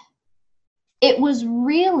it. It was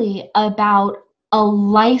really about a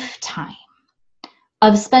lifetime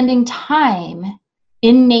of spending time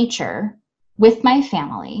in nature with my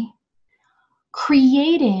family,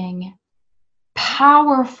 creating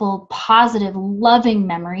powerful, positive, loving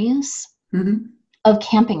memories mm-hmm. of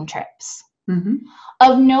camping trips, mm-hmm.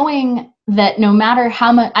 of knowing that no matter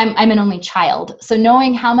how much, I'm an only child, so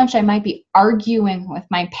knowing how much I might be arguing with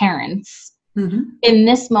my parents mm-hmm. in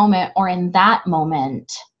this moment or in that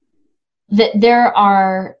moment, that there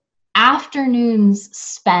are afternoons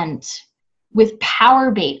spent with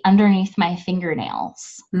power bait underneath my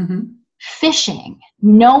fingernails, mm-hmm. fishing,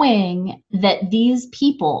 knowing that these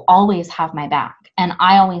people always have my back and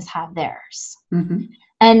I always have theirs. Mm-hmm.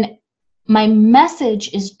 And my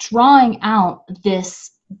message is drawing out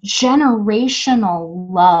this generational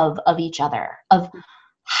love of each other, of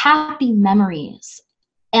happy memories,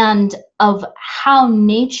 and of how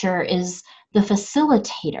nature is the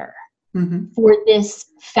facilitator mm-hmm. for this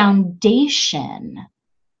foundation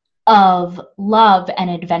of love and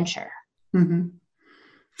adventure. Mm-hmm.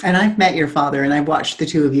 And I've met your father, and I've watched the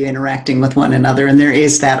two of you interacting with one another, and there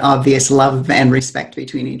is that obvious love and respect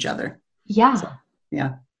between each other. Yeah. So,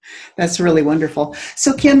 yeah. That's really wonderful.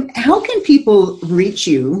 So, Kim, how can people reach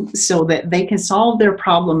you so that they can solve their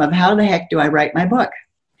problem of how the heck do I write my book?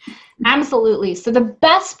 Absolutely. So the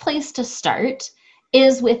best place to start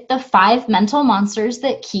is with the 5 mental monsters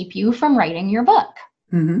that keep you from writing your book.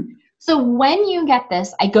 Mm-hmm. So when you get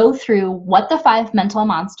this, I go through what the 5 mental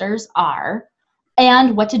monsters are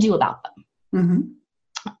and what to do about them. Mm-hmm.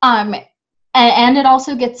 And it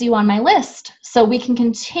also gets you on my list so we can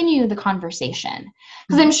continue the conversation.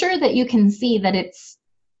 Because I'm sure that you can see that it's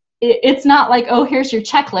not like, oh, here's your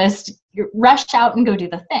checklist, you rush out and go do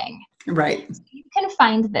the thing. Right. So you can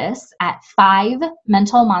find this at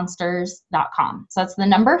 5mentalmonsters.com. So that's the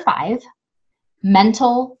number 5,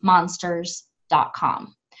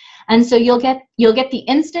 mentalmonsters.com. And so you'll get the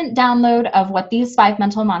instant download of what these 5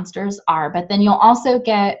 mental monsters are, but then you'll also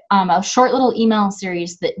get a short little email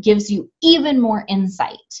series that gives you even more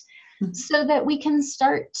insight so that we can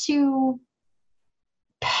start to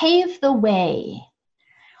pave the way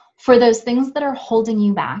for those things that are holding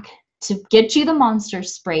you back, to get you the monster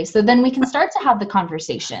spray. So then we can start to have the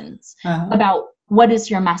conversations about what is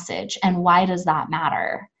your message and why does that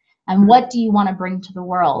matter? And what do you want to bring to the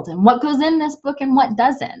world? And what goes in this book and what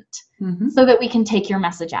doesn't? So that we can take your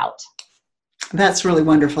message out. That's really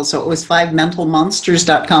wonderful. So it was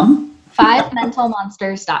 5mentalmonsters.com?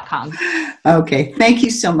 5mentalmonsters.com. Okay. Thank you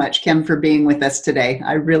so much, Kim, for being with us today.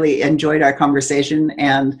 I really enjoyed our conversation,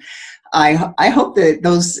 and I hope that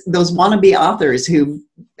those wannabe authors who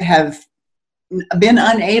have been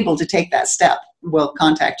unable to take that step will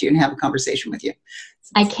contact you and have a conversation with you.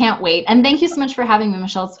 I can't wait. And thank you so much for having me,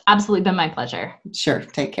 Michelle. It's absolutely been my pleasure. Sure.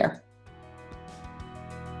 Take care.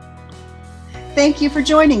 Thank you for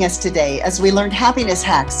joining us today as we learned happiness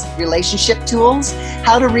hacks, relationship tools,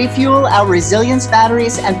 how to refuel our resilience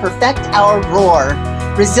batteries, and perfect our roar.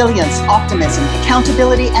 Resilience, optimism,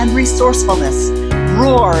 accountability, and resourcefulness.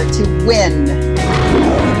 Roar to win.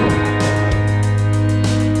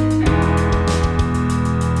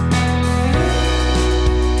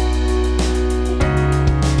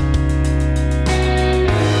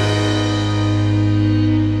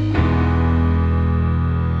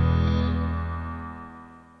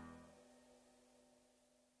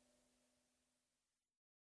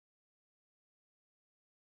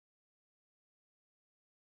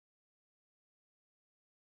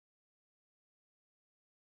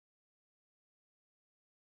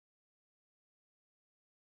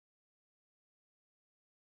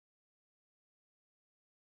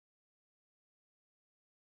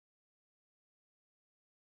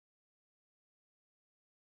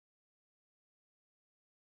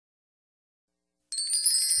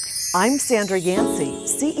 I'm Sandra Yancey,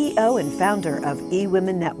 CEO and founder of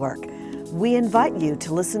eWomen Network. We invite you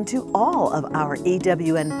to listen to all of our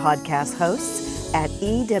EWN podcast hosts at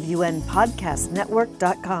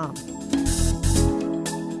ewnpodcastnetwork.com.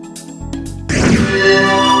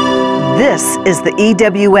 This is the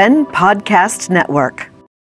EWN Podcast Network.